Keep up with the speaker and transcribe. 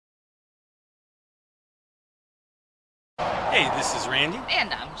Hey, this is Randy.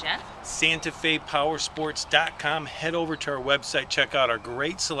 And I'm Jen. SantaFePowersports.com. Head over to our website, check out our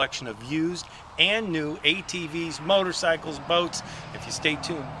great selection of used and new ATVs, motorcycles, boats. If you stay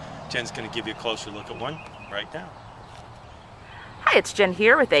tuned, Jen's going to give you a closer look at one right now. Hi, it's Jen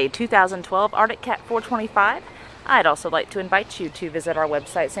here with a 2012 Arctic Cat 425. I'd also like to invite you to visit our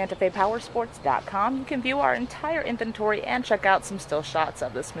website, SantaFePowersports.com. You can view our entire inventory and check out some still shots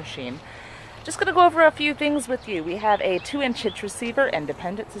of this machine. Just going to go over a few things with you. We have a 2-inch hitch receiver,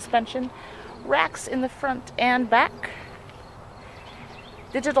 independent suspension, racks in the front and back,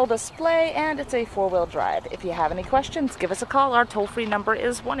 digital display, and it's a 4-wheel drive. If you have any questions, give us a call. Our toll-free number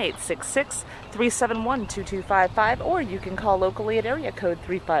is 1-866-371-2255, or you can call locally at area code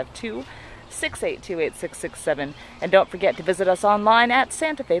 352-682-8667. And don't forget to visit us online at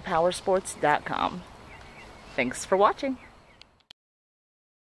SantaFePowersports.com. Thanks for watching.